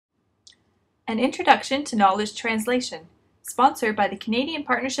An Introduction to Knowledge Translation, sponsored by the Canadian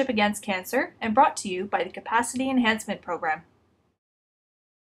Partnership Against Cancer and brought to you by the Capacity Enhancement Program.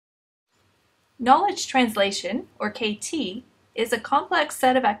 Knowledge translation, or KT, is a complex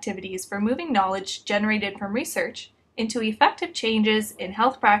set of activities for moving knowledge generated from research into effective changes in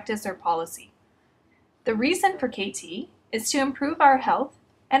health practice or policy. The reason for KT is to improve our health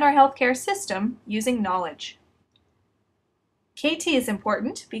and our healthcare system using knowledge. KT is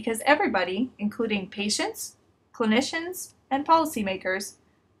important because everybody, including patients, clinicians, and policymakers,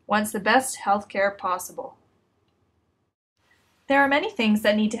 wants the best healthcare possible. There are many things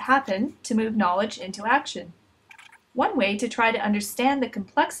that need to happen to move knowledge into action. One way to try to understand the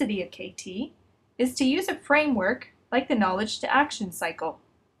complexity of KT is to use a framework like the knowledge to action cycle.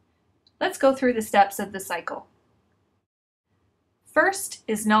 Let's go through the steps of the cycle. First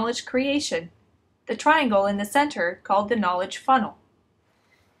is knowledge creation, the triangle in the center called the knowledge funnel.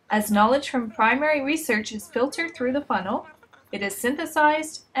 As knowledge from primary research is filtered through the funnel, it is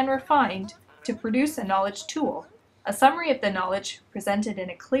synthesized and refined to produce a knowledge tool, a summary of the knowledge presented in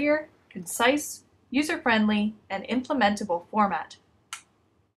a clear, concise, user-friendly, and implementable format.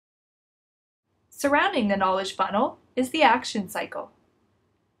 Surrounding the knowledge funnel is the action cycle.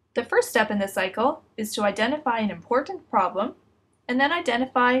 The first step in the cycle is to identify an important problem and then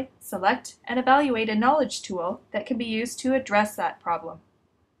identify, select, and evaluate a knowledge tool that can be used to address that problem.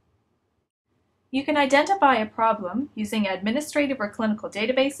 You can identify a problem using administrative or clinical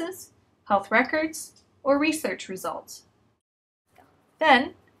databases, health records, or research results.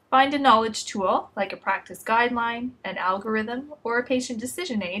 Then, find a knowledge tool like a practice guideline, an algorithm, or a patient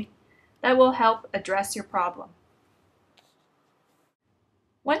decision aid that will help address your problem.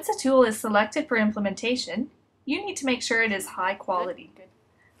 Once a tool is selected for implementation, you need to make sure it is high quality.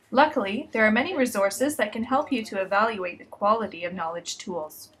 Luckily, there are many resources that can help you to evaluate the quality of knowledge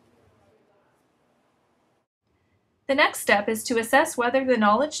tools. The next step is to assess whether the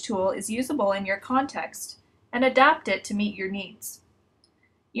knowledge tool is usable in your context and adapt it to meet your needs.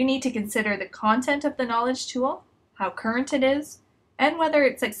 You need to consider the content of the knowledge tool, how current it is, and whether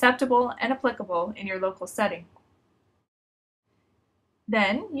it's acceptable and applicable in your local setting.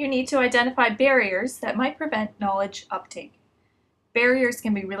 Then, you need to identify barriers that might prevent knowledge uptake. Barriers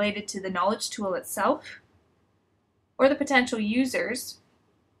can be related to the knowledge tool itself, or the potential users,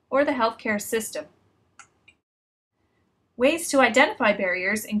 or the healthcare system. Ways to identify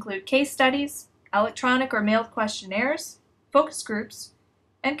barriers include case studies, electronic or mailed questionnaires, focus groups,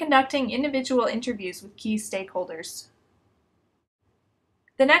 and conducting individual interviews with key stakeholders.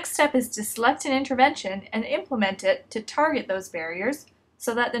 The next step is to select an intervention and implement it to target those barriers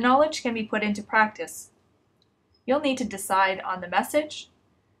so that the knowledge can be put into practice. You'll need to decide on the message,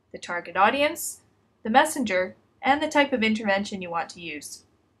 the target audience, the messenger, and the type of intervention you want to use.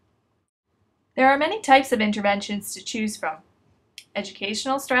 There are many types of interventions to choose from: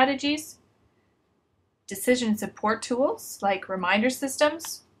 educational strategies, decision support tools like reminder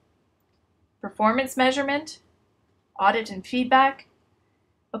systems, performance measurement, audit and feedback,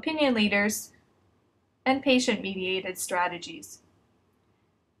 opinion leaders, and patient-mediated strategies.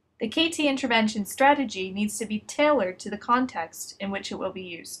 The KT intervention strategy needs to be tailored to the context in which it will be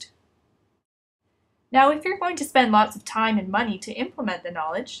used. Now, if you're going to spend lots of time and money to implement the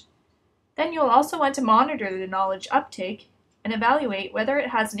knowledge, then you'll also want to monitor the knowledge uptake and evaluate whether it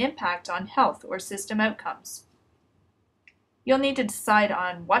has an impact on health or system outcomes. You'll need to decide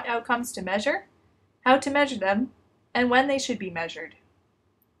on what outcomes to measure, how to measure them, and when they should be measured.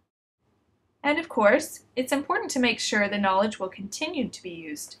 And of course, it's important to make sure the knowledge will continue to be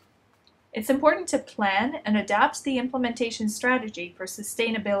used. It's important to plan and adapt the implementation strategy for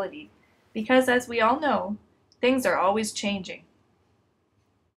sustainability because, as we all know, things are always changing.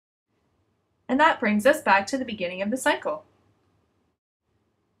 And that brings us back to the beginning of the cycle.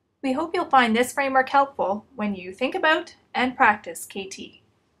 We hope you'll find this framework helpful when you think about and practice KT.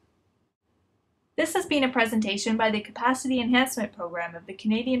 This has been a presentation by the Capacity Enhancement Program of the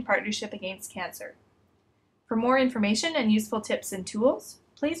Canadian Partnership Against Cancer. For more information and useful tips and tools,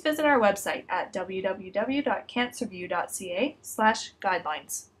 please visit our website at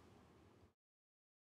www.cancerview.ca/guidelines.